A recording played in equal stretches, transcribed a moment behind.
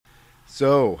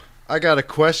So, I got a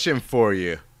question for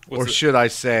you. What's Or it? should I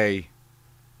say,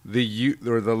 the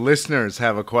listeners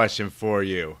have a question for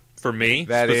you. For me,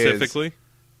 That is- specifically?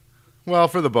 Well,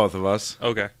 for the both of us,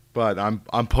 Okay. but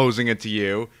I'm posing it to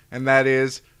you, and that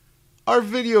is, are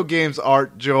video games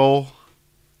art, Joel?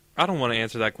 I don't want to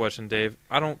answer that question, Dave.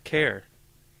 I don't care.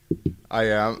 I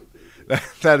am.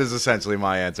 That is essentially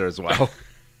my answer as well.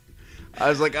 I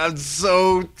was like, I'm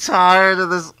so tired of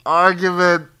this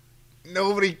argument.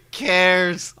 Nobody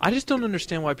cares. I just don't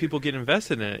understand why people get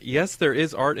invested in it. Yes, there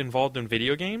is art involved in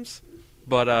video games,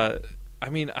 but I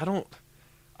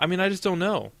just don't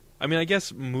know. I mean, I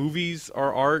guess movies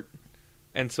are art,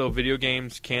 and so video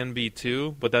games can be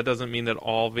too, but that doesn't mean that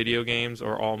all video games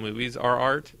or all movies are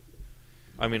art.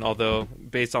 I mean, although,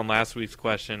 based on last week's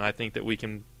question, I think that we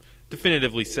can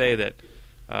definitively say that,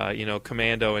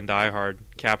 Commando and Die Hard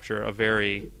capture a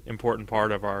very important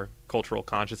part of our cultural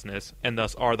consciousness, and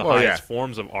thus are the highest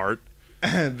forms of art.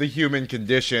 The human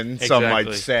condition, some might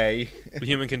Exactly. say. The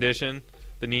human condition,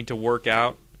 the need to work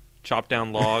out, chop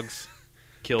down logs,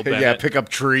 kill Bennett. Yeah, pick up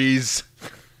trees.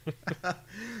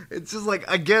 It's just like,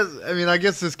 I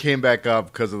guess this came back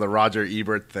up because of the Roger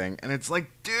Ebert thing, and it's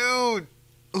like, dude,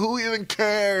 who even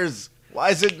cares?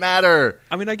 Why does it matter?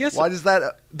 I mean, I guess Why does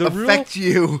that the affect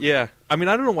you? Yeah. I mean,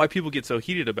 I don't know why people get so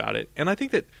heated about it. And I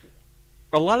think that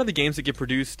a lot of the games that get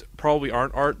produced probably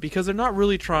aren't art because they're not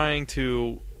really trying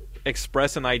to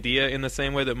express an idea in the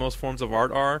same way that most forms of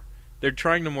art are. They're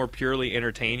trying to more purely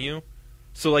entertain you.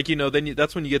 So,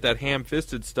 that's when you get that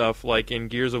ham-fisted stuff like in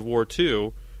Gears of War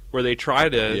 2 where they try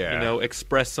to,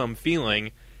 express some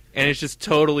feeling, and it's just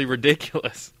totally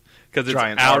ridiculous because it's Try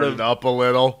and out art of it up a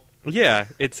little. Yeah,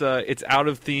 it's out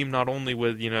of theme not only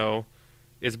with,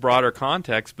 its broader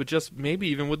context, but just maybe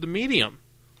even with the medium.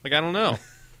 Like, I don't know.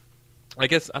 I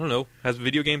guess, I don't know. Has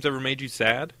video games ever made you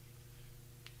sad?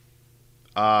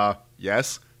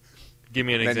 Yes. Give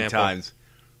me an Many example. times.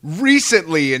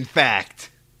 Recently, in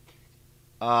fact.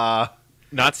 Not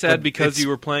sad But because it's- you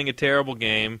were playing a terrible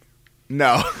game.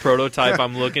 No. Prototype,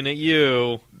 I'm looking at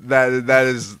you.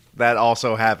 That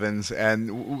also happens,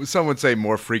 and some would say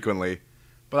more frequently.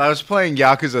 But I was playing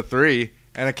Yakuza 3,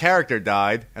 and a character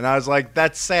died, and I was like,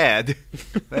 that's sad.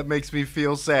 That makes me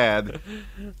feel sad.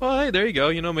 Well, hey, there you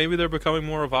go. Maybe they're becoming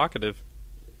more evocative.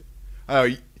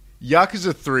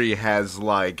 Yakuza 3 has,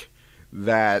 like,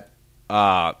 that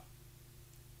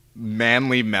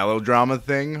manly melodrama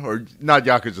thing, or not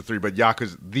Yakuza 3, but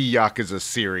the Yakuza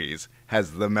series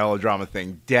has the melodrama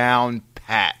thing down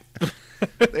pat.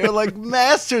 They're like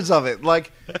masters of it.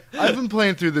 Like, I've been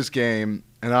playing through this game,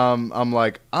 and I'm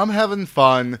like, I'm having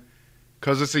fun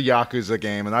because it's a Yakuza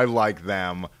game, and I like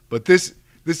them. But this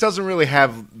doesn't really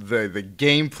have the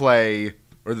gameplay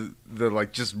or the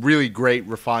like just really great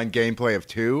refined gameplay of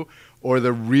 2, or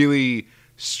the really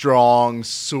strong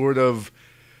sort of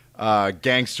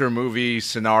gangster movie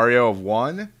scenario of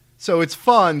 1. So it's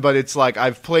fun, but it's like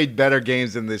I've played better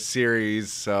games in this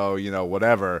series, so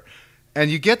whatever. And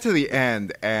you get to the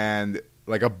end, and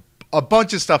like a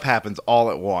bunch of stuff happens all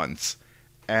at once.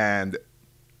 And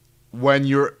when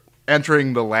you're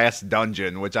entering the last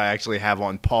dungeon, which I actually have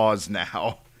on pause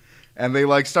now, and they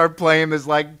like start playing this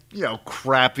like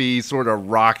crappy sort of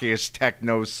rockish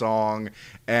techno song,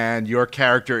 and your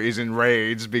character is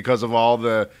enraged because of all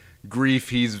the grief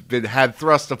he's had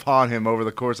thrust upon him over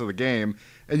the course of the game,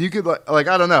 and you could like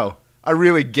I don't know, I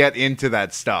really get into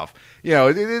that stuff.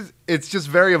 It's just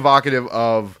very evocative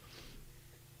of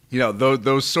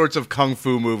those sorts of kung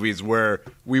fu movies where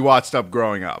we watched up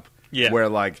growing up. Yeah. Where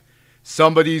like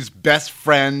somebody's best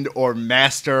friend or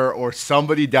master or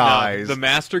somebody dies. No, the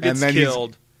master gets and then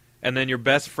killed, and then your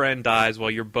best friend dies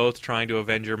while you're both trying to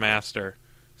avenge your master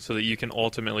so that you can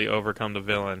ultimately overcome the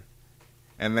villain.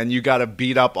 And then you got to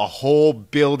beat up a whole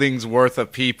building's worth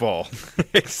of people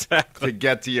Exactly. to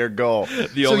get to your goal.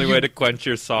 The only way to quench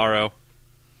your sorrow.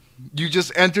 You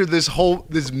just enter this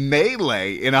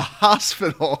melee in a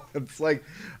hospital. It's like,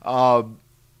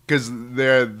 because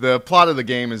the plot of the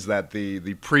game is that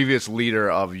the previous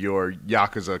leader of your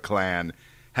Yakuza clan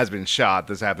has been shot.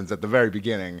 This happens at the very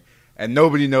beginning, and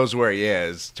nobody knows where he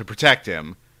is to protect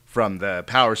him from the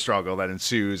power struggle that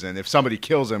ensues. And if somebody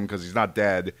kills him because he's not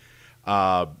dead,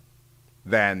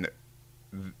 then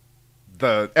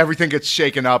everything gets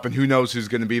shaken up, and who knows who's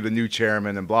going to be the new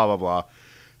chairman, and blah blah blah.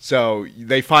 So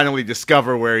they finally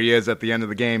discover where he is at the end of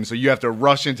the game. So you have to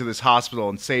rush into this hospital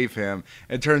and save him.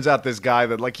 It turns out this guy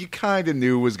that like you kind of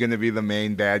knew was going to be the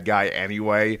main bad guy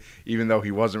anyway, even though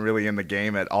he wasn't really in the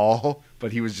game at all.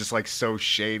 But he was just like so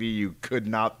shady you could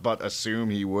not but assume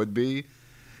he would be.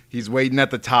 He's waiting at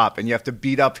the top, and you have to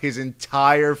beat up his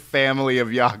entire family of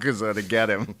Yakuza to get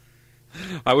him.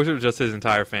 I wish it was just his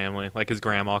entire family. Like his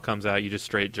grandma comes out, you just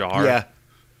straight jar. Yeah.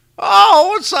 Oh,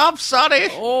 what's up, Sonny?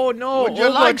 Oh no! Would you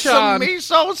like some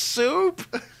miso soup?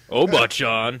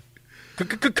 Obachan.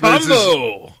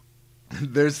 Combo.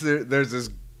 There's this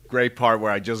great part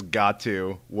where I just got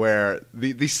to where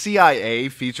the CIA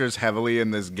features heavily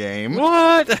in this game.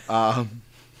 What?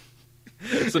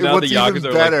 So now the Yakuza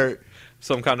are better. like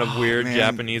some kind of weird man.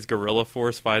 Japanese guerrilla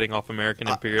force fighting off American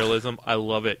imperialism. I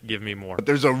love it. Give me more.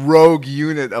 There's a rogue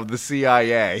unit of the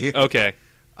CIA. Okay.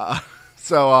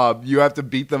 So you have to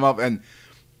beat them up, and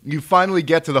you finally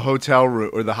get to the hotel room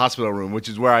or the hospital room, which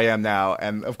is where I am now.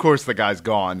 And of course, the guy's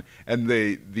gone, and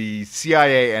the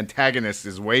CIA antagonist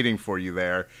is waiting for you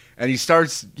there. And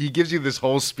he gives you this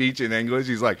whole speech in English.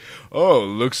 He's like, "Oh,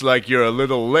 looks like you're a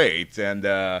little late, and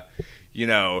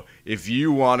if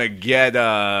you want to get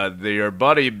your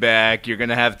buddy back, you're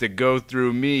gonna have to go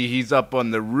through me. He's up on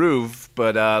the roof,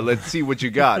 but let's see what you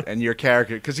got." And your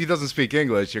character, because he doesn't speak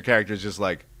English, your character's just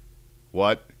like,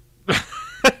 "What?"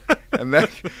 and that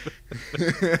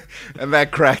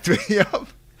cracked me up.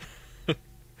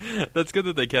 That's good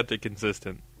that they kept it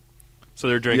consistent. So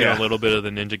they're drinking a little bit of the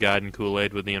Ninja Gaiden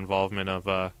Kool-Aid with the involvement of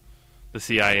the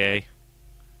CIA.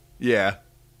 Yeah.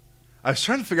 I was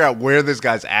trying to figure out where this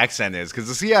guy's accent is, because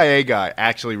the CIA guy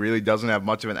actually really doesn't have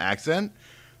much of an accent,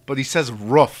 but he says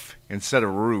roof instead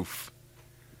of roof.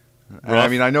 I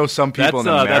mean, I know some people in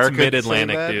America that's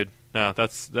mid-Atlantic, say that. dude. No,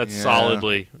 that's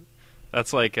solidly...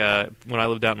 That's like when I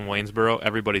lived out in Waynesboro,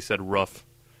 everybody said roof,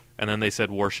 and then they said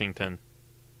Washington.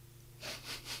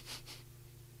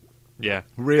 Yeah.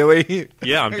 Really?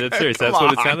 Yeah, I'm dead serious. That's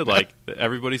what it sounded like.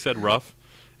 Everybody said rough,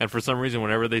 and for some reason,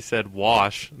 whenever they said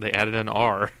wash, they added an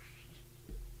R.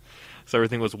 So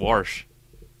everything was wash.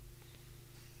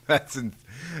 That's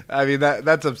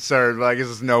absurd. But I guess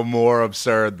it's no more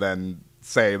absurd than,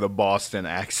 say, the Boston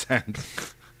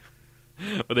accent.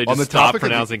 But they just stopped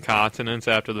pronouncing consonants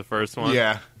after the first one.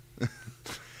 Yeah.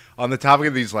 On the topic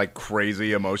of these like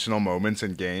crazy emotional moments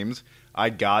in games, I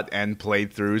got and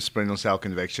played through Splinter Cell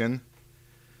Conviction,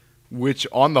 which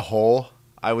on the whole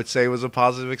I would say was a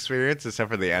positive experience,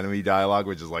 except for the enemy dialogue,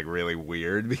 which is like really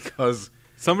weird because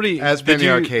did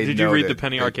you read the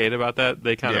Penny Arcade about that?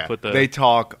 They kind of put they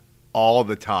talk all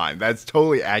the time. That's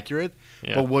totally accurate.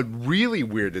 Yeah. But what really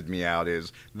weirded me out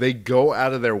is they go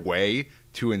out of their way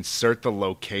to insert the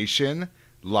location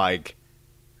like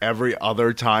every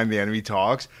other time the enemy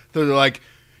talks. So they're like,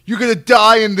 "You're going to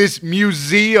die in this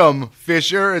museum,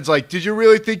 Fisher." It's like, did you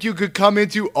really think you could come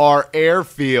into our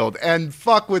airfield and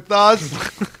fuck with us?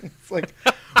 It's like,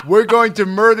 we're going to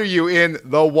murder you in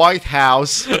the White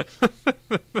House.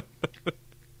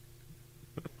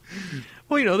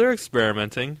 Well, they're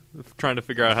experimenting, trying to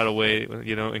figure out how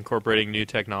to incorporating new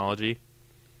technology.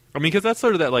 I mean, because that's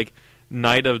sort of that, like,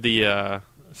 Night of the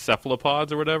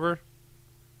Cephalopods or whatever.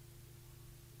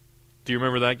 Do you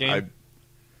remember that game?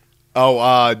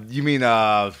 You mean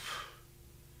what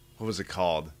was it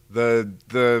called?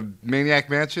 The Maniac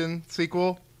Mansion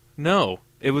sequel? No,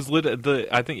 it was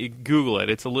I think you Google it.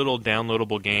 It's a little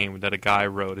downloadable game that a guy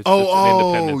wrote. It's just an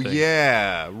independent thing.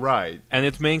 Yeah, right. And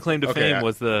its main claim to fame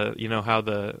was how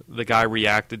the guy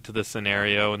reacted to the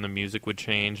scenario and the music would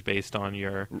change based on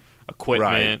your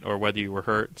equipment or whether you were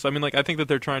hurt. So I mean, like, I think that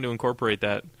they're trying to incorporate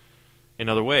that in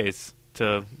other ways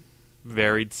to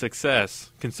varied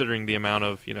success, considering the amount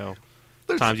of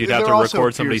times you'd have to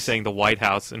record somebody saying the White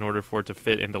House in order for it to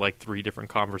fit into like 3 different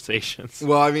conversations.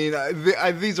 Well, I mean,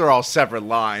 these are all separate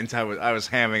lines. I was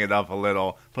hamming it up a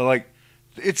little, but like,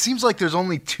 it seems like there's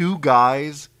only 2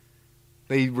 guys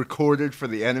they recorded for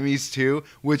the enemies too,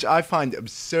 which I find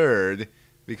absurd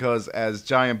because, as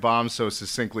Giant Bomb so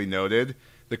succinctly noted,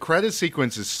 the credit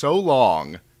sequence is so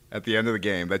long at the end of the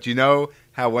game that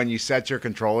how when you set your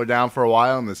controller down for a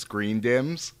while and the screen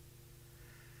dims.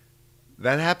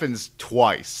 That happens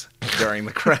twice during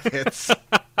the credits.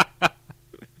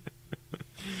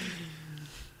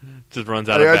 Just runs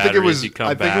out of batteries.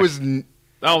 I think it was.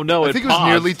 Oh no! I think it was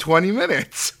nearly 20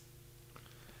 minutes.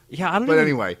 Yeah, I don't. But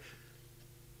anyway,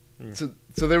 so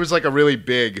there was like a really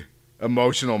big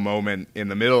emotional moment in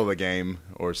the middle of the game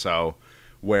or so,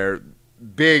 where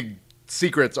big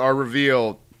secrets are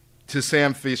revealed to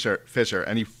Sam Fisher,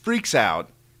 and he freaks out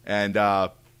and.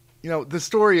 The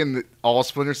story in all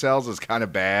Splinter Cells is kind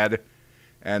of bad,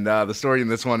 and the story in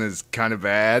this one is kind of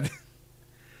bad.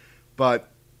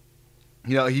 But,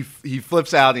 he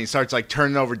flips out and he starts, like,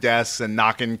 turning over desks and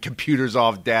knocking computers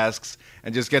off desks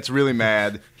and just gets really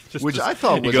mad, I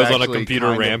thought was he goes on a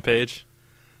computer rampage.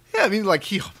 Yeah, I mean, like,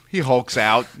 he hulks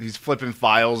out. He's flipping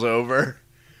files over,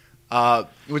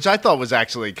 which I thought was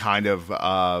actually kind of,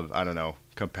 I don't know,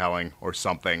 compelling or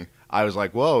something. I was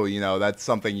like, whoa, that's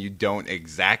something you don't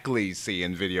exactly see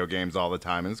in video games all the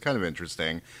time, and it's kind of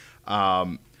interesting.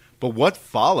 But what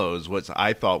follows, what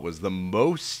I thought was the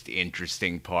most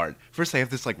interesting part. First, they have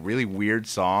this like really weird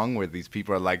song where these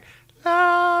people are like,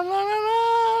 la, la, la,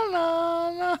 la, la,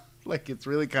 la. Like it's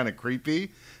really kind of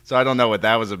creepy. So I don't know what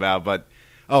that was about. But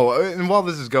and while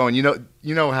this is going, you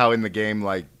know how in the game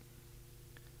like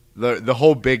the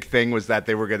whole big thing was that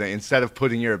they were gonna, instead of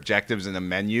putting your objectives in a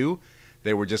menu,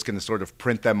 they were just gonna sort of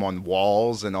print them on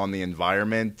walls and on the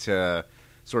environment to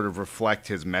sort of reflect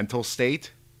his mental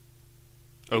state.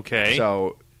 Okay.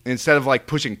 So instead of like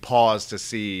pushing pause to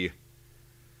see,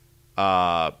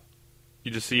 you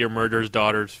just see your murderer's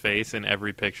daughter's face in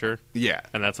every picture. Yeah,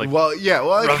 and that's like,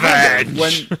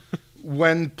 revenge.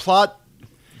 When plot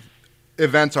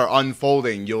events are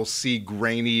unfolding, you'll see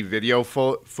grainy video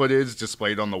footage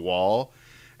displayed on the wall,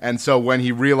 and so when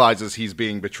he realizes he's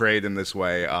being betrayed in this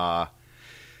way,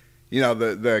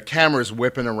 the camera's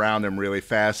whipping around him really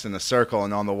fast in a circle,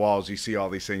 and on the walls you see all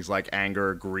these things like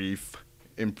anger, grief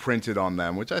imprinted on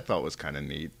them, which I thought was kind of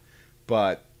neat.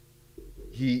 But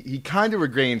he kind of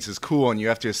regains his cool, and you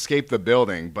have to escape the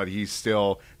building, but he's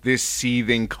still this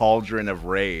seething cauldron of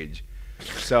rage.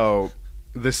 So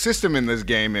the system in this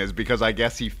game is, because I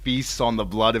guess he feasts on the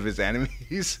blood of his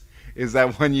enemies, is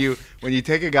that when you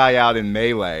take a guy out in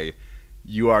melee,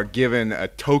 you are given a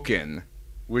token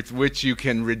with which you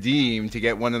can redeem to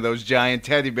get one of those giant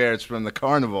teddy bears from the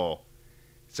carnival.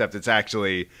 Except it's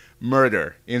actually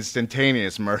murder,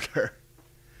 instantaneous murder.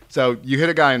 So you hit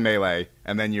a guy in melee,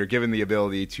 and then you're given the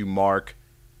ability to mark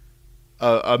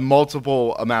a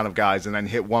multiple amount of guys, and then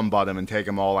hit one button and take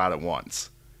them all out at once.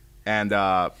 And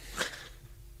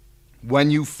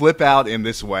when you flip out in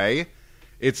this way,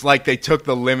 it's like they took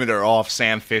the limiter off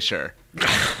Sam Fisher.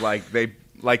 like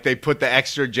they put the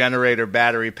extra generator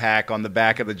battery pack on the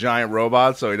back of the giant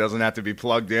robot, so he doesn't have to be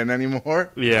plugged in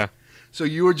anymore. Yeah. So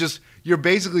you're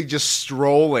basically just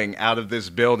strolling out of this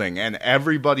building, and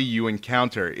everybody you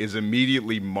encounter is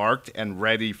immediately marked and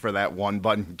ready for that one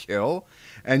button kill,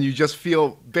 and you just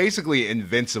feel basically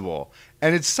invincible.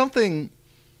 And it's something,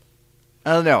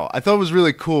 I don't know, I thought it was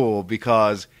really cool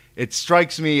because it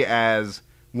strikes me as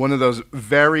one of those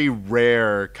very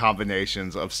rare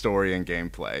combinations of story and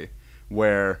gameplay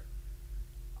where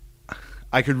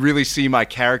I could really see my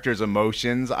character's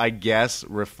emotions, I guess,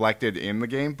 reflected in the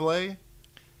gameplay.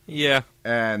 Yeah.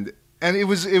 And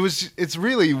it's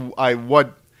really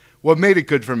what made it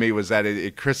good for me was that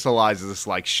it crystallizes this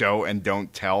like show and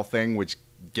don't tell thing, which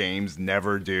games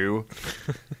never do.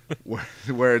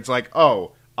 where it's like,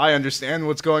 oh, I understand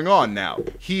what's going on now.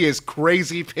 He is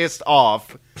crazy pissed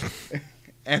off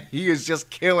and he is just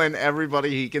killing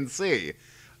everybody he can see.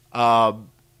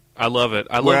 I love it.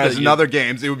 Whereas in other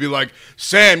games, it would be like,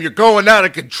 Sam, you're going out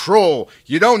of control.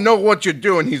 You don't know what you're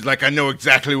doing. He's like, I know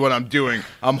exactly what I'm doing.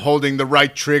 I'm holding the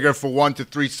right trigger for 1 to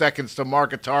 3 seconds to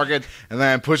mark a target, and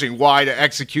then I'm pushing Y to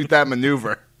execute that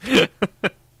maneuver. Yeah,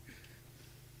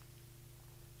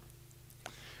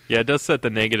 it does set the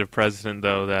negative precedent,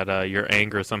 though, that your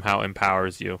anger somehow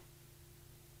empowers you.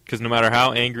 Because no matter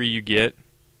how angry you get,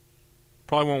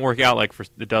 probably won't work out like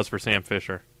it does for Sam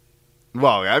Fisher.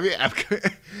 Well, I mean,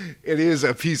 it is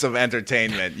a piece of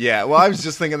entertainment. Yeah. Well, I was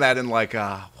just thinking that in like,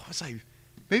 what was I?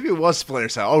 Maybe it was Splinter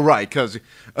Cell. Oh, right, because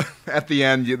at the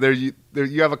end you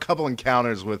have a couple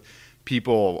encounters with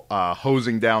people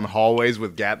hosing down hallways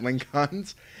with Gatling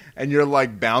guns, and you're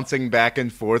like bouncing back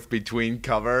and forth between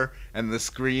cover, and the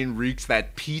screen reeks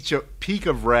that peak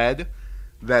of red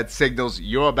that signals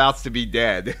you're about to be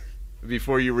dead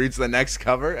before you reach the next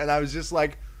cover. And I was just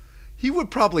like, he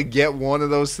would probably get one of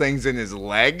those things in his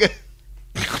leg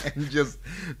and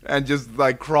just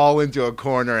like crawl into a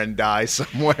corner and die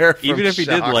somewhere. Even if he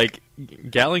shock. did, like,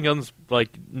 Gatling guns, like,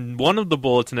 one of the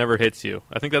bullets never hits you.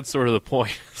 I think that's sort of the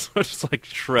point. So just like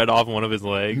shred off one of his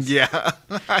legs. Yeah.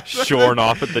 Shorn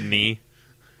off at the knee.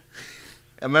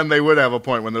 And then they would have a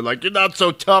point when they're like, you're not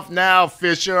so tough now,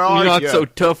 Fisher, are you? You're not so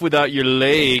tough without your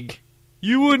leg.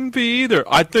 You wouldn't be either.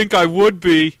 I think I would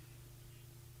be.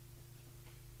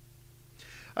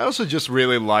 I also just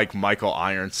really like Michael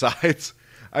Ironsides.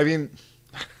 I mean,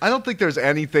 I don't think there's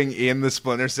anything in the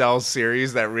Splinter Cell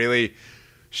series that really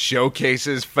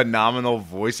showcases phenomenal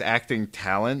voice acting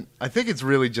talent. I think it's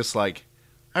really just like,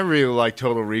 I really like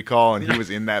Total Recall, and he was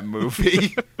in that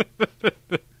movie.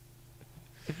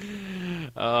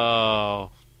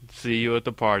 Oh, see you at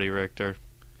the party, Richter.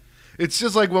 It's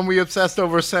just like when we obsessed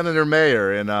over Senator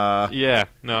Mayer in yeah,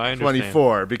 no, I understand.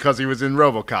 24 because he was in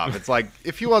RoboCop. It's like,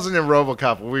 if he wasn't in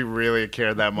RoboCop, would we really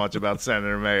cared that much about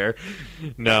Senator Mayer?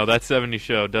 No, that 70s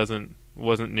show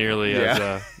wasn't nearly as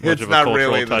much it's of a not cultural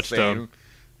really touchstone.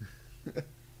 the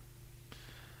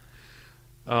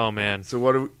Oh man. So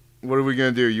what are we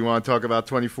gonna do? You want to talk about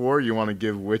 24? Or you want to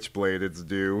give Witchblade its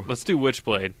due? Let's do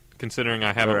Witchblade, considering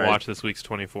I haven't All right. watched this week's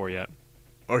 24 yet.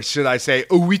 Or should I say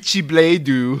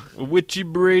Witchblade?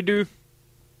 Witchblade.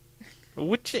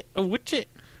 Witch.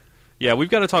 Yeah, we've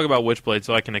got to talk about Witchblade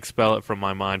so I can expel it from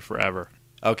my mind forever.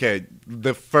 Okay,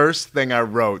 the first thing I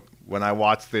wrote when I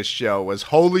watched this show was,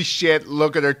 "Holy shit!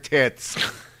 Look at her tits."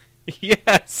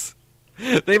 Yes,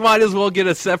 they might as well get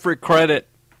a separate credit.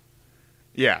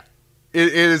 Yeah.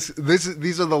 It is.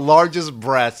 These are the largest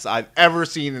breasts I've ever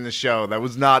seen in a show that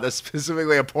was not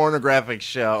specifically a pornographic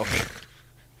show.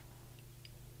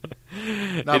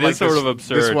 It is sort of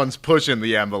absurd. This one's pushing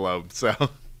the envelope. So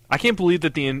I can't believe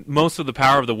that most of the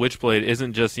power of the Witchblade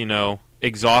isn't just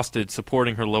exhausted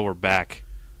supporting her lower back.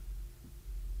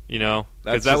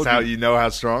 that's just how you know how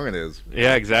strong it is.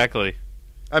 Yeah, exactly.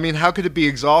 I mean, how could it be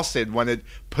exhausted when it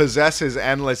possesses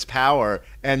endless power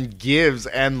and gives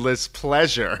endless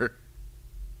pleasure?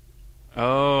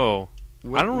 Oh,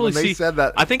 I don't really When they see. said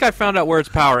that, I think I found out where its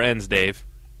power ends, Dave.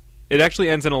 It actually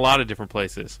ends in a lot of different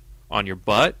places: on your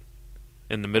butt,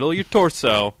 in the middle of your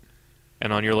torso,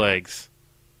 and on your legs.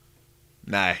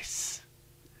 nice.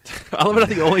 I love it.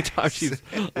 The only time she's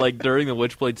during the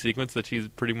Witchblade sequence that she's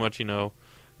pretty much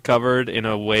covered in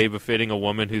a way befitting a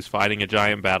woman who's fighting a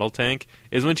giant battle tank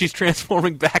is when she's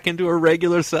transforming back into her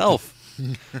regular self.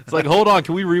 It's like, hold on,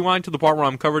 can we rewind to the part where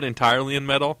I'm covered entirely in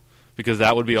metal? Because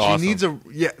that would be awesome. She needs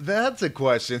that's a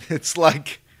question. It's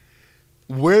like,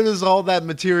 where does all that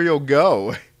material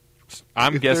go?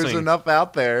 I'm If guessing there's enough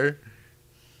out there.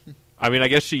 I mean, I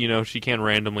guess she can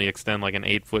randomly extend like an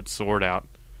 8-foot sword out.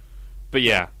 But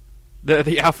yeah,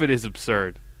 the outfit is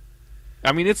absurd.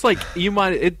 I mean, it's like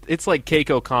it's like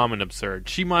Keiko Common absurd.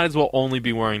 She might as well only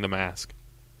be wearing the mask.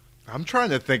 I'm trying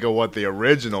to think of what the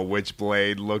original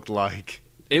Witchblade looked like.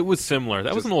 It was similar.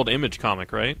 That was an old Image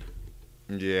comic, right?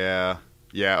 Yeah.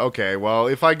 Yeah, okay. Well,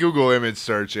 if I Google image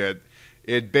search it,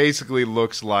 it basically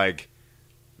looks like...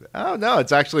 Oh, no,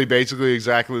 it's actually basically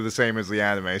exactly the same as the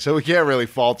anime, so we can't really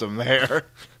fault them there.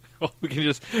 Well,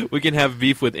 we can have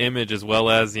beef with Image as well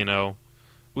as,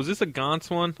 was this a Gantz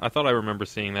one? I thought I remember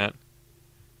seeing that.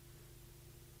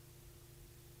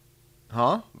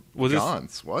 Huh? Was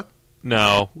Gantz, what?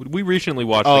 No, we recently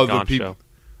watched the Gantz show.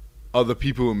 Oh, the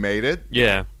people who made it?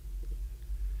 Yeah.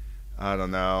 I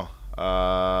don't know.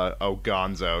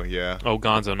 Gonzo, yeah. Oh,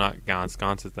 Gonzo, not Gantz.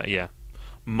 Gantz is that, yeah.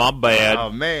 My bad.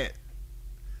 Oh, man.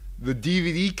 The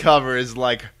DVD cover is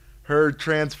like her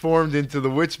transformed into the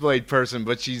Witchblade person,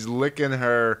 but she's licking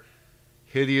her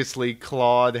hideously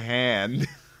clawed hand.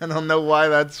 I don't know why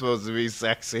that's supposed to be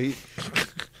sexy.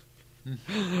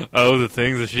 Oh, the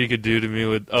things that she could do to me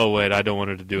with... Oh, wait, I don't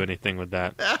want her to do anything with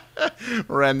that.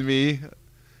 Rend me.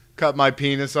 Cut my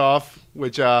penis off,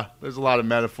 which there's a lot of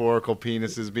metaphorical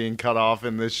penises being cut off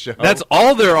in this show. That's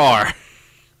all there are.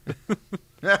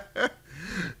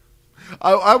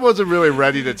 I wasn't really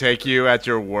ready to take you at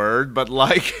your word, but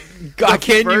like... God,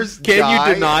 can you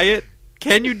deny it?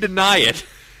 Can you deny it?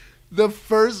 The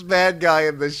first bad guy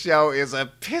in the show is a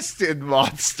piston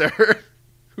monster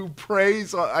who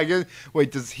preys on... I guess,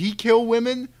 wait, does he kill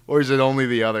women, or is it only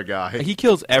the other guy? He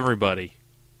kills everybody.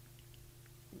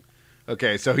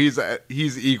 Okay, so he's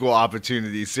equal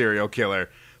opportunity serial killer,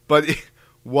 but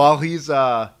while he's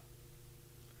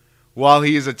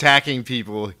attacking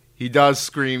people, he does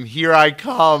scream, "Here I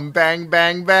come! Bang,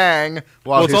 bang, bang!"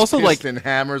 While it's his also piston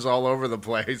hammers all over the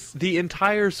place. The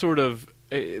entire sort of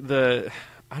I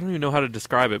don't even know how to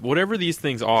describe it. Whatever these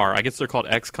things are, I guess they're called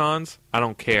X-Cons. I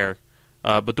don't care.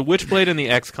 But the Witchblade and the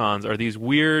X-Cons are these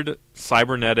weird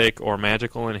cybernetic or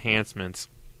magical enhancements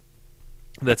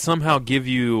that somehow give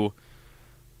you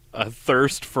a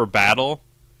thirst for battle,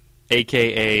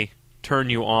 a.k.a. turn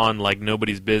you on like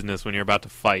nobody's business when you're about to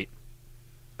fight.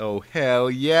 Oh,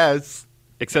 hell yes.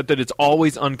 Except that it's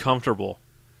always uncomfortable.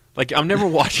 Like, I'm never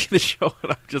watching the show,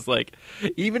 and I'm just like,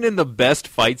 even in the best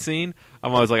fight scene,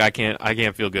 I'm always like, I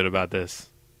can't feel good about this.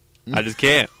 I just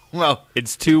can't. Well,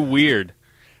 it's too weird.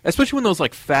 Especially when those,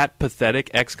 like, fat, pathetic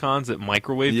ex-cons that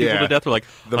microwave people to death are like,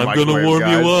 I'm going to warm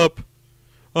you up.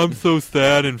 I'm so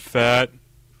sad and fat.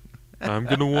 I'm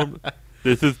going to warm...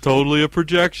 This is totally a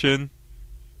projection.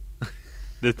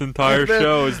 This entire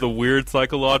show is the weird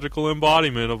psychological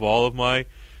embodiment of all of my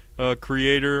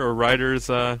creator or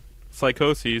writer's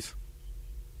psychoses.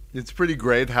 It's pretty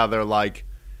great how they're like...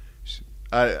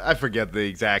 I forget the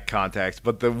exact context,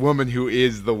 but the woman who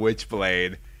is the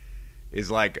Witchblade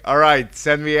is like, all right,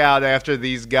 send me out after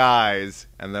these guys.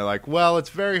 And they're like, well,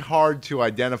 it's very hard to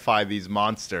identify these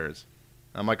monsters.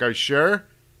 I'm like, are you sure?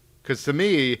 Because to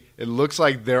me, it looks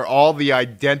like they're all the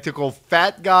identical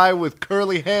fat guy with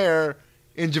curly hair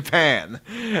in Japan.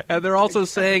 And they're also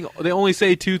saying, they only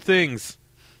say two things.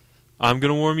 I'm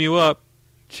going to warm you up.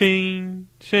 Ching,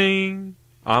 ching.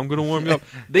 I'm going to warm you up.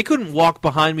 They couldn't walk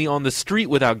behind me on the street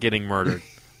without getting murdered.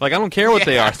 Like, I don't care what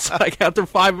they are. It's like, after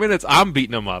 5 minutes, I'm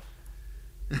beating them up.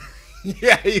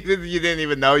 Yeah, you didn't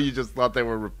even know. You just thought they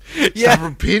were stop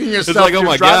repeating yourself. It's like, oh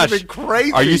my gosh,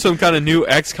 crazy. Are you some kind of new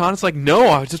ex-con? It's like, no,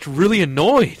 I was just really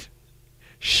annoyed.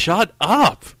 Shut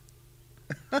up.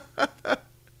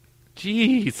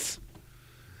 Jeez.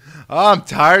 Oh, I'm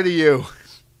tired of you.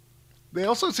 They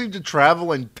also seem to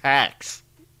travel in packs.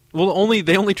 Well,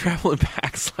 they only travel in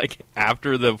packs like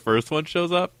after the first one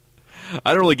shows up.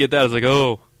 I don't really get that. It's like,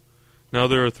 oh, now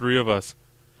there are three of us.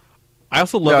 I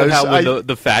also love how when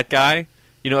the fat guy,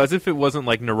 as if it wasn't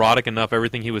like neurotic enough,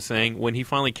 everything he was saying, when he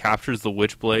finally captures the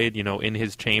Witchblade, in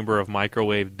his chamber of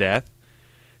microwave death,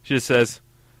 she just says,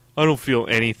 I don't feel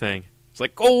anything. It's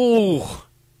like, oh,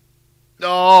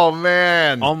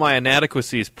 man. All my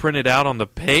inadequacies printed out on the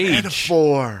page.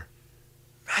 Metaphor.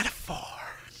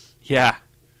 Yeah,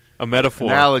 a metaphor.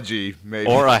 Analogy,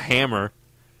 maybe. Or a hammer.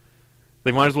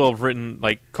 They might as well have written,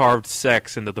 like, carved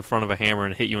sex into the front of a hammer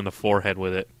and hit you in the forehead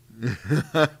with it.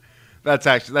 That's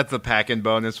the pack-in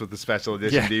bonus with the special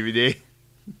edition DVD.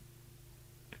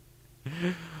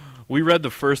 We read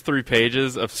the first 3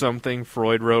 pages of something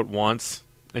Freud wrote once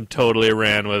and totally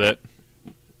ran with it.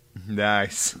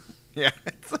 Nice. Yeah.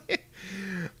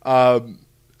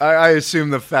 I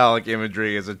assume the phallic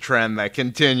imagery is a trend that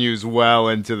continues well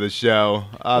into the show.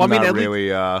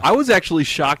 I was actually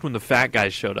shocked when the fat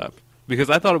guys showed up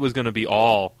because I thought it was going to be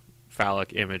all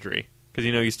phallic imagery. Because,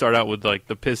 you start out with, like,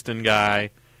 the piston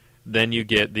guy, then you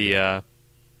get the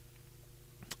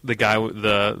guy with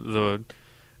the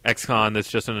ex-con that's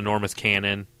just an enormous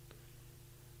cannon.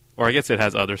 Or I guess it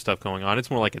has other stuff going on. It's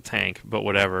more like a tank, but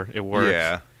whatever. It works.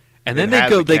 Yeah. And then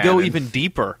they go even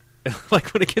deeper.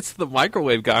 Like, when it gets to the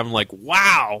microwave guy, I'm like,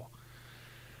 wow.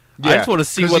 Yeah, I just want to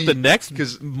see what the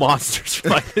next monsters are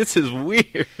like. This is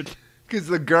weird. Because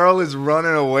the girl is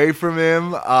running away from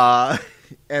him,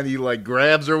 and he, like,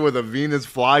 grabs her with a Venus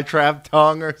flytrap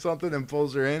tongue or something and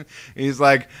pulls her in. And he's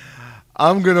like,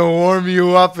 I'm going to warm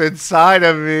you up inside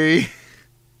of me.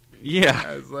 Yeah.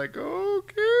 I was like,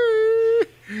 okay.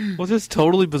 Well, it's just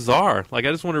totally bizarre. Like,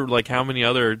 I just wonder, like, how many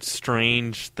other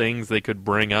strange things they could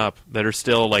bring up that are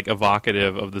still, like,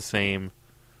 evocative of the same.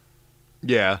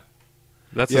 Yeah.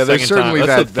 That's the second time.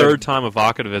 That's the third time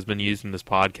evocative has been used in this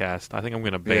podcast. I think I'm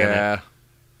going to ban it.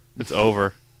 It's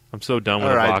over. I'm so done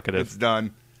with evocative. It's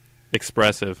done.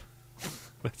 Expressive.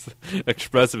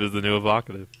 Expressive is the new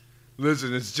evocative.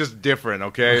 Listen, it's just different,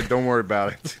 okay? Don't worry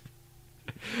about it.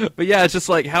 But yeah, it's just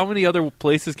like, how many other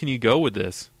places can you go with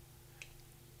this?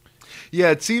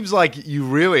 Yeah, it seems like you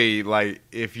really, like,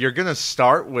 if you're going to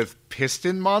start with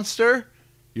Piston Monster,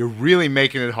 you're really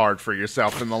making it hard for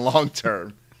yourself in the long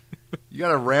term. You got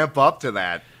to ramp up to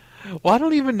that. Well, I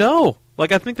don't even know.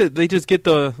 Like, I think that they just get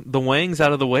the wangs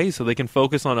out of the way so they can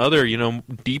focus on other,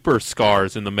 deeper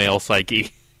scars in the male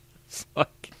psyche. It's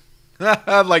like...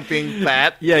 like being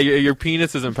fat? Yeah, your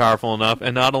penis isn't powerful enough,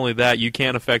 and not only that, you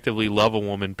can't effectively love a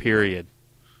woman, period.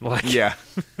 Like, yeah.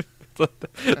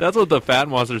 That's what the fat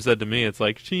monster said to me. It's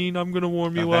like, Sheen, I'm going to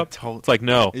warm you up. It's like,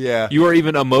 no. Yeah. You are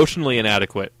even emotionally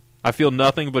inadequate. I feel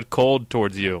nothing but cold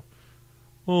towards you.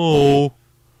 Oh.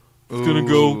 It's going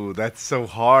to go. That's so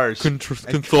harsh.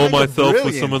 Console myself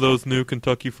with some of those new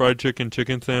Kentucky Fried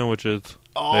chicken sandwiches.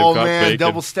 Oh, man, bacon.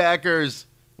 Double stackers.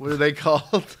 What are they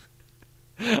called?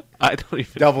 I don't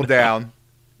even Double down.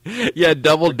 Yeah,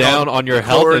 double down on your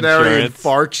health coronary insurance.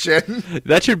 Infarction.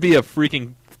 That should be a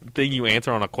freaking thing you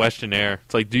answer on a questionnaire.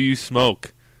 It's like, do you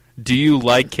smoke? Do you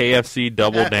like KFC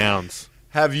double downs?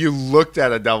 Have you looked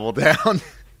at a double down?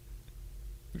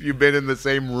 Have you been in the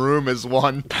same room as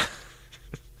one?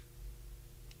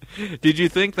 Did you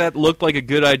think that looked like a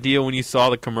good idea when you saw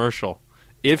the commercial?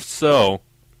 If so,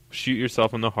 shoot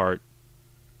yourself in the heart.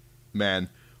 Man,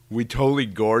 we totally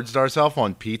gorged ourselves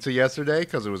on pizza yesterday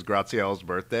because it was Grazielle's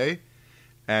birthday.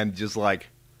 And just like,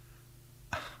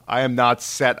 I am not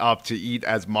set up to eat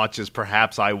as much as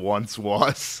perhaps I once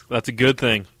was. That's a good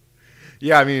thing.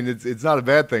 Yeah, I mean, it's not a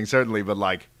bad thing, certainly, but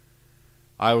like,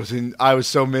 I was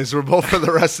so miserable for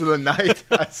the rest of the night.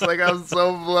 I was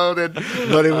so bloated,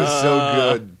 but it was so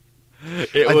good.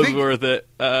 It was worth it.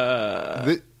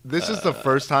 This is the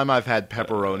first time I've had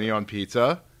pepperoni on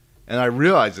pizza, and I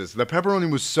realized this. The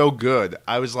pepperoni was so good.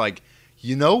 I was like,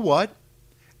 you know what?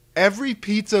 Every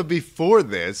pizza before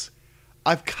this,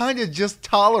 I've kind of just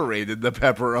tolerated the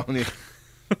pepperoni.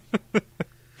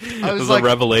 It was like, a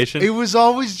revelation? It was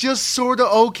always just sort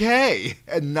of okay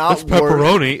and not this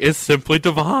pepperoni is simply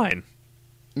divine.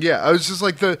 Yeah, I was just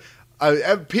like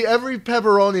every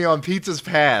pepperoni on pizza's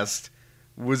past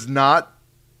was not.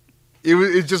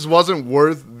 It just wasn't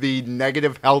worth the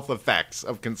negative health effects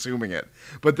of consuming it.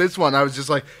 But this one, I was just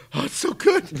like, oh, it's so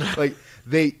good. Like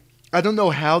I don't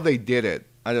know how they did it.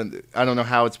 I don't know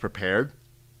how it's prepared,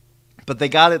 but they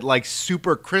got it like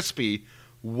super crispy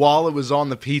while it was on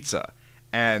the pizza.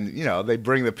 And, they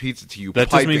bring the pizza to you.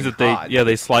 That just means that hot.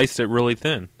 they sliced it really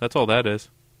thin. That's all that is.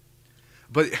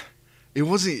 But it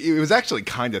was actually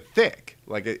kind of thick.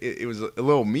 Like it was a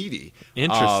little meaty.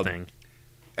 Interesting.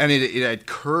 And it had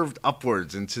curved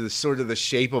upwards into sort of the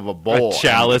shape of a bowl. A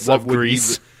chalice of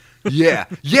grease. Yeah,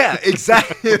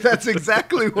 exactly. That's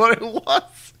exactly what it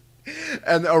was.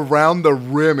 And around the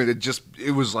rim,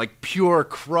 it was like pure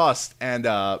crust. And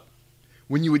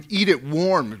when you would eat it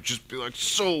warm, it would just be like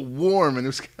so warm. And it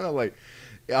was kind of like,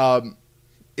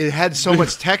 it had so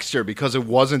much texture because it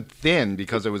wasn't thin,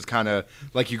 because it was kind of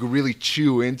like you could really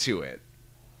chew into it.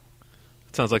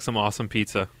 Sounds like some awesome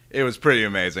pizza. It was pretty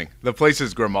amazing. The place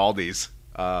is Grimaldi's.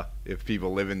 If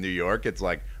people live in New York, it's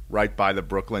like right by the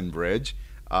Brooklyn Bridge.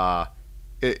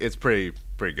 It's pretty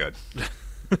good.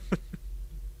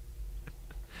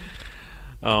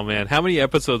 Oh man, how many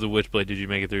episodes of Witchblade did you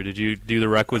make it through? Did you do the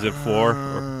requisite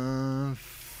 4?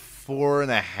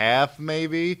 4.5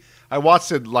 maybe. I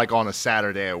watched it like on a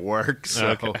Saturday at work, so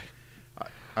okay.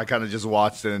 I kind of just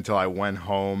watched it until I went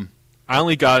home. I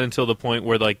only got until the point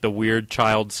where like the weird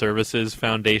Child Services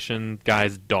Foundation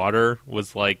guy's daughter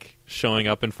was like showing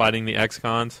up and fighting the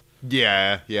ex-cons.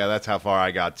 Yeah, that's how far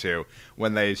I got to.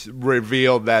 When they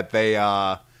revealed that they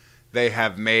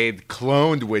have made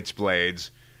cloned Witchblades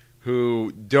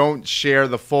who don't share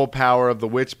the full power of the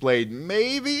Witchblade,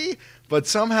 maybe, but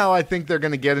somehow I think they're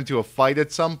going to get into a fight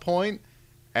at some point,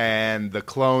 and the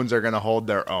clones are going to hold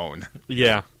their own.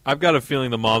 Yeah, I've got a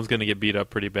feeling the mom's going to get beat up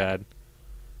pretty bad.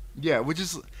 Yeah,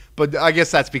 but I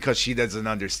guess that's because she doesn't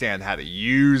understand how to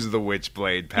use the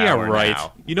Witchblade power. Yeah, right.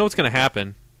 Now. You know what's going to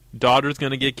happen? Daughter's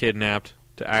going to get kidnapped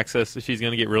to access. She's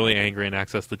going to get really angry and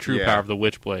access the true power of the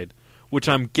Witchblade, which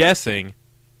I'm guessing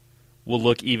will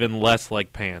look even less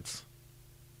like pants.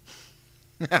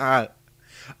 That's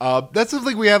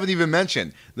something we haven't even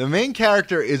mentioned. The main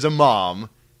character is a mom,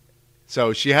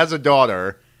 so she has a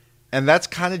daughter. And that's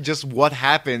kind of just what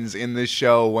happens in this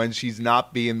show when she's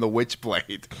not being the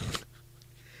Witchblade.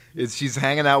 She's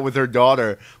hanging out with her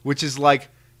daughter, which is like,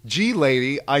 gee,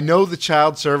 lady, I know the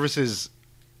Child Services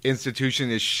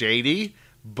Institution is shady,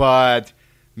 but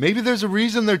maybe there's a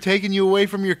reason they're taking you away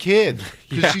from your kid.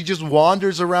 Because she just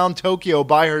wanders around Tokyo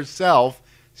by herself.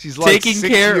 She's like taking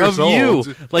 6 care years of old.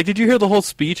 you. Like, did you hear the whole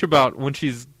speech about when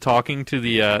she's talking to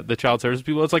the child service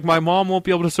people? It's like, my mom won't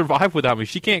be able to survive without me.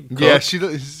 She can't cook. Yeah,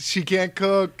 she can't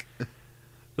cook.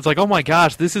 It's like, oh my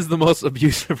gosh, this is the most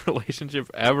abusive relationship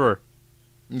ever.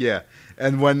 Yeah,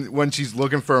 and when she's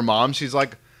looking for her mom, she's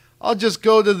like, I'll just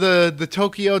go to the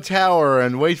Tokyo Tower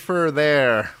and wait for her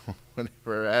there.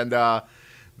 Whatever. And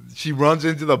she runs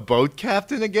into the boat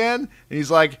captain again, and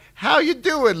he's like, how you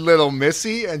doing, little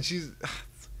missy? And she's...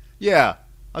 Yeah,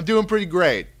 I'm doing pretty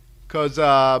great, because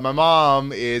my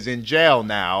mom is in jail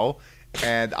now,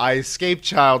 and I escaped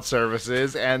Child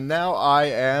Services, and now I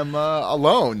am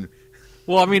alone.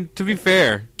 Well, I mean, to be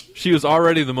fair, she was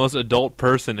already the most adult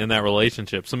person in that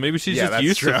relationship, so maybe she's just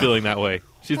used to feeling that way.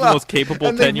 She's the most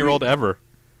capable 10-year-old ever.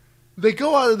 They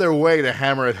go out of their way to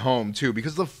hammer it home, too,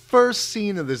 because the first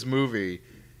scene of this movie...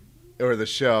 or the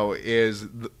show is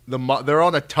they're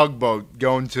on a tugboat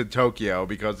going to Tokyo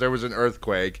because there was an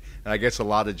earthquake, and I guess a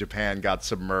lot of Japan got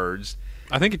submerged.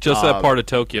 I think just that part of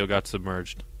Tokyo got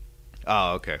submerged.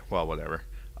 Oh, okay. Well, whatever.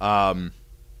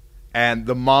 And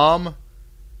the mom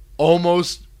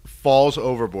almost falls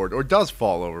overboard, or does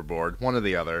fall overboard, one or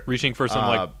the other. Reaching for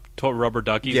some rubber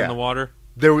duckies in the water?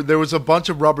 There was a bunch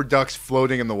of rubber ducks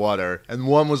floating in the water, and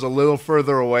one was a little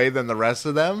further away than the rest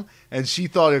of them, and she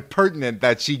thought it pertinent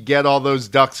that she get all those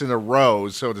ducks in a row,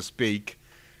 so to speak.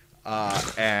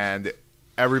 And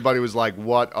everybody was like,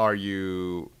 what are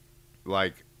you,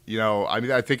 like, I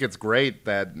mean, I think it's great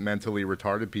that mentally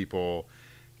retarded people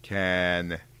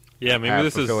can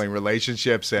have fulfilling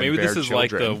relationships and maybe bear this is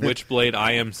children. like the Witchblade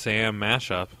I Am Sam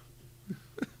mashup.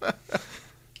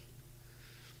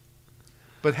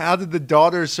 But how did the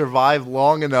daughter survive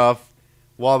long enough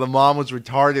while the mom was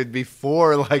retarded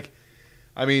before,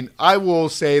 I mean, I will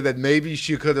say that maybe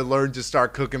she could have learned to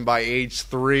start cooking by age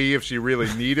 3 if she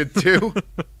really needed to.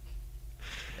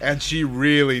 And she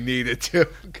really needed to.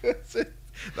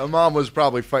 The mom was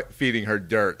probably feeding her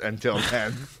dirt until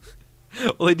then.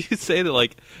 Well, they do say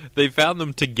that, they found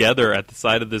them together at the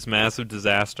site of this massive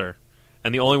disaster.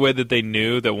 And the only way that they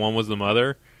knew that one was the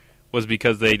mother was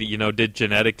because they, did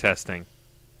genetic testing.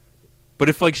 But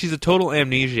if like she's a total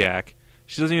amnesiac,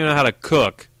 she doesn't even know how to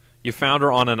cook. You found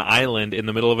her on an island in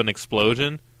the middle of an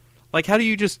explosion. Like, how do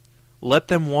you just let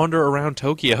them wander around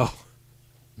Tokyo?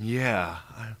 Yeah.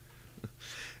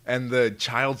 And the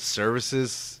Child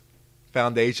Services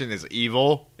Foundation is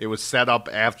evil. It was set up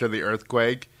after the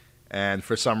earthquake, and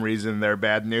for some reason they're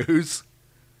bad news.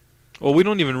 Well, we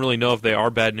don't even really know if they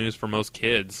are bad news for most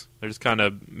kids. They're just kind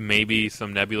of maybe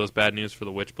some nebulous bad news for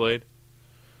the Witchblade.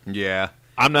 Yeah.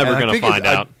 I'm never going to find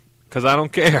out, because I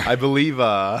don't care. I believe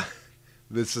the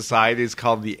society is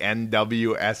called the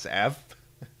NWSF,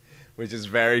 which is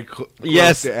very close to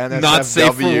NSFW. Not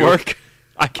safe for work.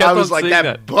 I was like,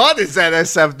 that butt is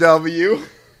NSFW.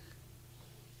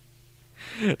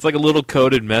 It's like a little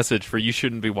coded message for you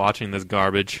shouldn't be watching this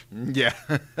garbage. Yeah.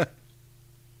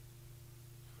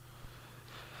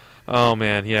 Oh,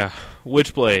 man, yeah.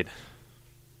 Witchblade.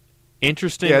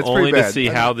 Interesting only to see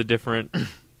how the different...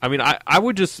 I mean, I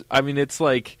would just... I mean, it's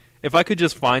like... If I could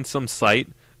just find some site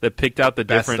that picked out the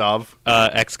different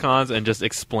ex-cons and just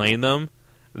explain them,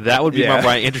 that would be my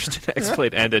right interest in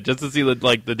X-Blade ended, just to see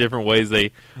the different ways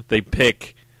they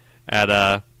pick at,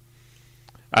 I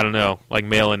don't know, like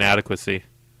male inadequacy.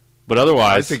 But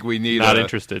otherwise, I think we need not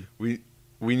interested. We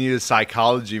need a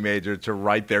psychology major to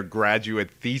write their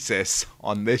graduate thesis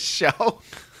on this show.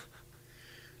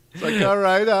 It's like, all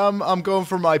right, I'm going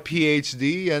for my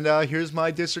PhD, and here's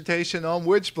my dissertation on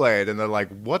Witchblade. And they're like,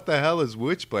 what the hell is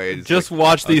Witchblade? It's just like,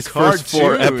 watch these first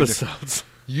 4 episodes.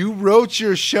 You wrote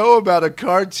your show about a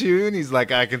cartoon? He's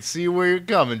like, I can see where you're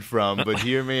coming from, but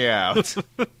hear me out.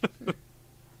 And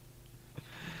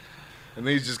then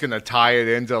he's just going to tie it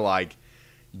into, like,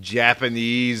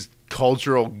 Japanese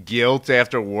cultural guilt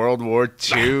after World War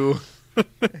II.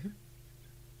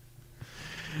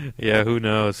 Yeah, who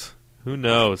knows? Who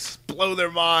knows? Blow their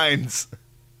minds.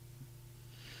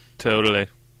 Totally.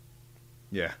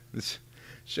 Yeah, this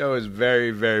show is very,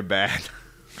 very bad.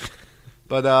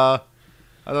 But, I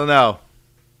don't know.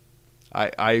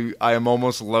 I am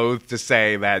almost loath to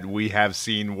say that we have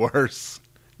seen worse.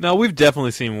 No, we've definitely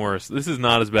seen worse. This is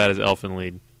not as bad as Elfen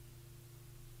Lied.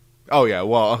 Oh, yeah,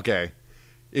 well, okay.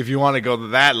 If you want to go to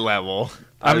that level,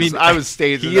 I was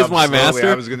staging he is my slowly.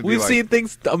 master. I was gonna be We've seen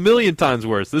things a million times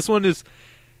worse. This one is...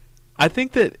 I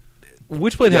think that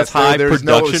Witchblade has high production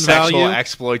no sexual value.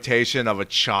 Exploitation of a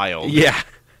child. Yeah.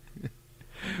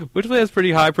 Witchblade has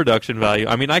pretty high production value.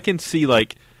 I mean, I can see,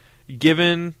 like,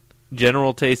 given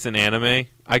general taste in anime,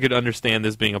 I could understand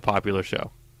this being a popular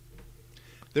show.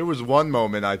 There was one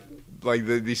moment,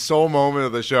 the sole moment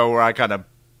of the show where I kind of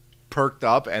perked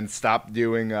up and stopped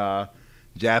doing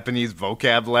Japanese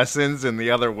vocab lessons in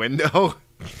the other window.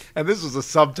 And this was a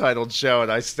subtitled show,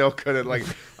 and I still couldn't,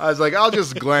 I was like, I'll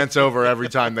just glance over every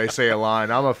time they say a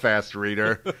line. I'm a fast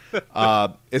reader.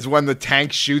 Is when the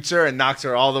tank shoots her and knocks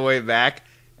her all the way back,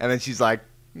 and then she's like,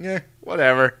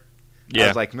 whatever. Yeah. I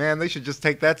was like, man, they should just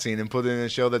take that scene and put it in a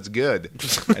show that's good,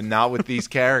 and not with these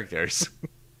characters.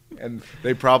 And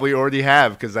they probably already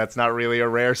have, because that's not really a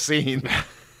rare scene.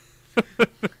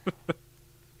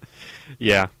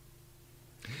 Yeah.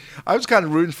 I was kind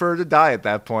of rooting for her to die at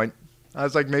that point. I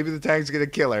was like, maybe the tank's going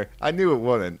to kill her. I knew it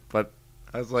wouldn't, but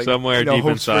I was like, somewhere deep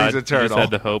inside, you just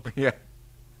had to hope. Yeah.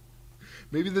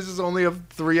 Maybe this is only a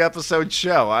 3-episode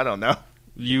show. I don't know.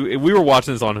 We were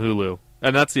watching this on Hulu,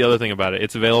 and that's the other thing about it.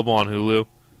 It's available on Hulu.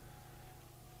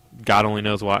 God only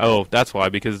knows why. Oh, that's why,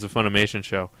 because it's a Funimation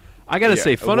show. I got to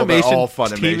say,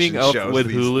 Funimation teaming up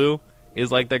with Hulu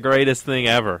is like the greatest thing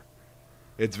ever.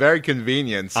 It's very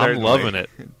convenient, certainly. I'm loving it.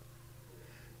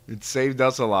 It saved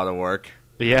us a lot of work.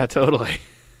 Yeah, totally.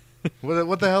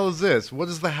 What the hell is this? What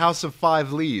is the House of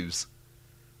Five Leaves?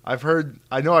 I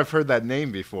know I've heard that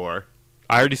name before.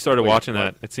 I already started watching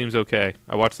that. It seems okay.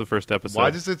 I watched the first episode. Why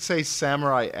does it say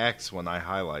Samurai X when I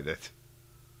highlight it?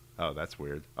 Oh, that's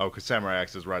weird. Oh, because Samurai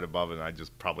X is right above it, and I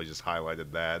probably just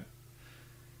highlighted that.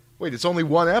 Wait, it's only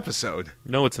 1 episode.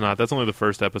 No, it's not. That's only the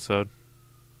first episode.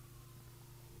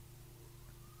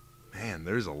 Man,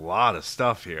 there's a lot of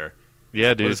stuff here.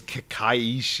 Yeah, dude. What is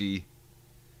Kakaishi?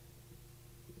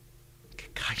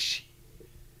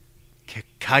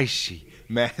 Kakaishi.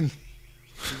 Man.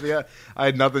 Yeah, I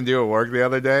had nothing to do at work the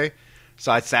other day,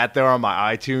 so I sat there on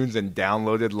my iTunes and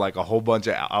downloaded like a whole bunch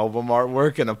of album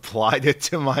artwork and applied it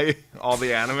to all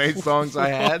the anime songs I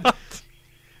had.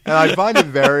 And I find it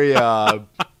very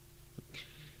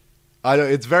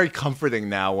it's very comforting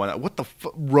now what the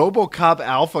RoboCop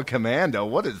Alpha Commando,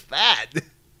 what is that?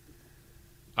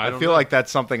 I feel like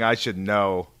that's something I should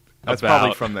know. That's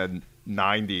probably from the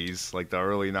 90s, like the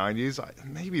early 90s.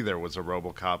 Maybe there was a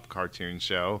RoboCop cartoon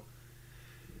show.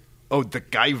 Oh, the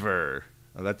Guyver.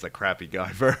 Oh, that's a crappy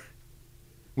Guyver.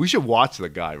 We should watch the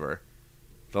Guyver.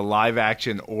 the live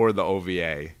action or the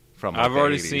OVA from like, I've the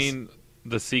already 80s. seen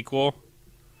the sequel.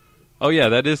 Oh yeah,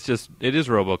 it is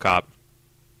RoboCop.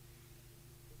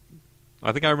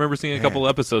 I think I remember seeing a couple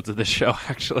episodes of this show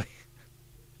actually.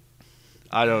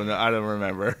 I don't know. I don't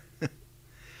remember.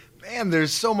 Man,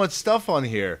 there's so much stuff on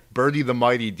here. Birdie the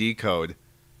Mighty Decode.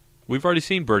 We've already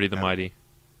seen Birdie the Mighty.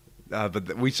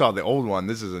 But we saw the old one.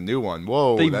 This is a new one.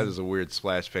 Whoa, that is a weird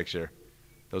splash picture.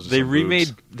 Those are They some remade.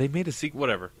 boobs. They made a sequel.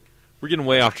 Whatever. We're getting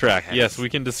way off track. Yes, we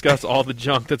can discuss all the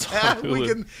junk that's on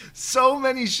Hulu. So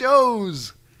many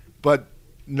shows, but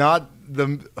not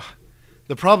the.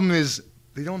 The problem is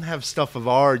they don't have stuff of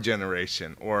our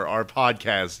generation or our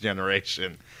podcast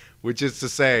generation, which is to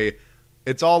say,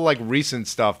 it's all like recent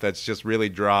stuff that's just really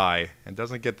dry and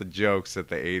doesn't get the jokes that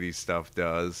the '80s stuff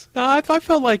does. No, I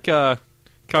felt like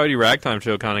Coyote Ragtime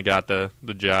Show kind of got the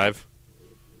jive.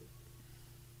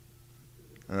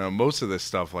 Most of this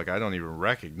stuff, like I don't even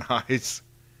recognize.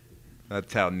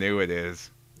 That's how new it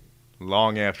is.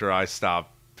 Long after I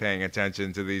stopped paying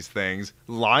attention to these things.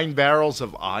 Line Barrels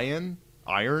of Iron?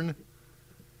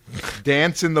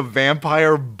 Dance in the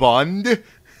Vampire Bund?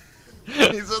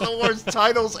 These are the worst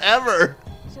titles ever.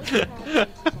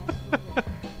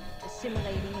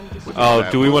 Oh,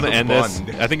 do we want to end this?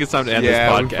 I think it's time to end this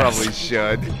podcast. Yeah, we probably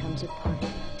should.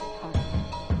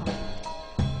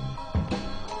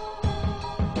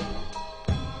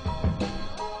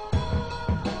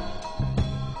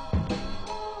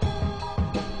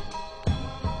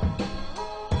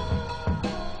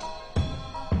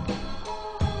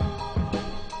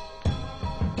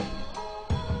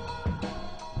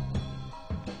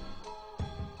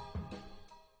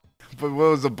 But what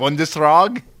was the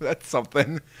Bundesrat? That's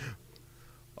something.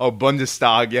 Oh,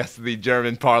 Bundestag, yes, the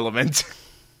German parliament.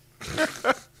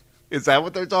 Is that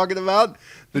what they're talking about?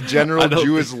 The General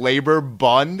Jewish Labor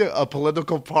Bund, a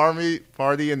political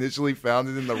party initially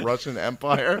founded in the Russian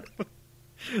Empire?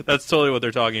 That's totally what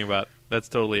they're talking about. That's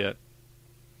totally it.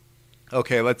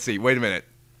 Okay, let's see. Wait a minute.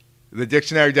 The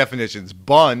dictionary definitions.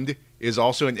 Bund is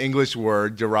also an English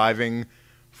word deriving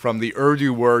from the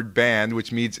Urdu word band,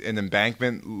 which means an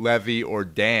embankment, levee, or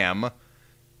dam.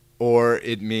 Or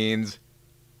it means,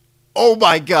 oh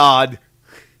my God,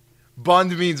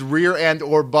 Bund means rear end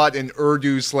or butt in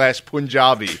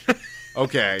Urdu/Punjabi.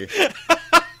 Okay.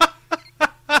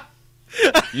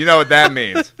 You know what that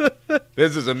means.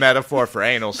 This is a metaphor for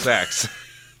anal sex.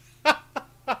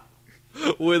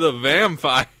 With a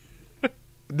vampire.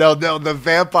 No, the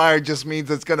vampire just means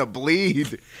it's gonna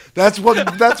bleed. That's what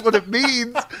it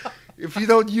means. If you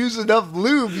don't use enough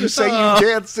lube, you say you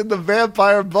danced in the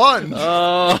vampire bund.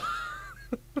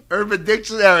 Urban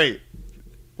Dictionary.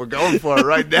 We're going for it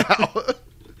right now.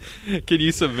 Can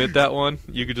you submit that one?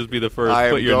 You could just be the first.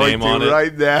 I Put your name on it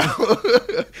right now.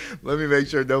 Let me make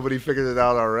sure nobody figured it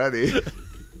out already.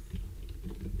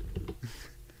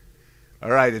 All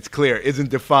right, it's clear. Isn't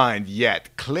defined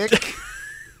yet. Click.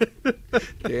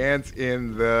 Dance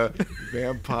in the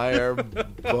vampire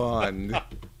bund.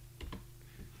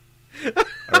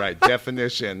 All right,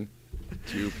 definition.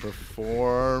 To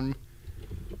perform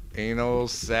anal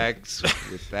sex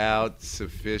without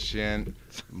sufficient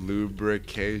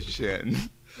lubrication.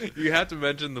 You have to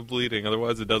mention the bleeding,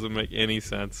 otherwise it doesn't make any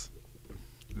sense.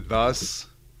 Thus,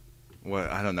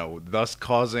 I don't know. Thus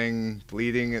causing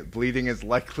bleeding. Bleeding is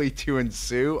likely to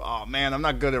ensue. Oh man, I'm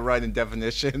not good at writing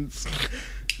definitions.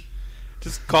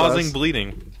 Just causing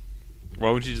bleeding. Why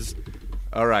would you just...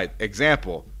 All right,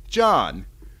 example. John,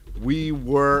 we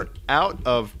were out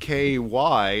of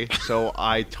KY, so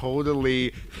I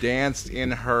totally danced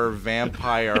in her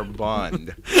vampire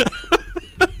bund.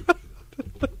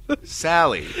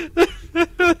 Sally,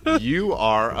 you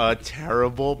are a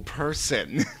terrible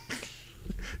person.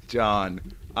 John,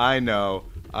 I know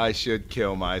I should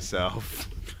kill myself.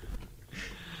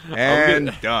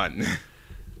 And done.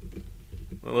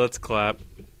 Well, let's clap.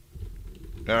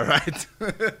 All right.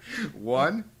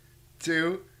 1,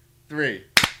 2, 3.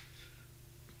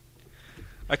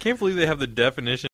 I can't believe they have the definition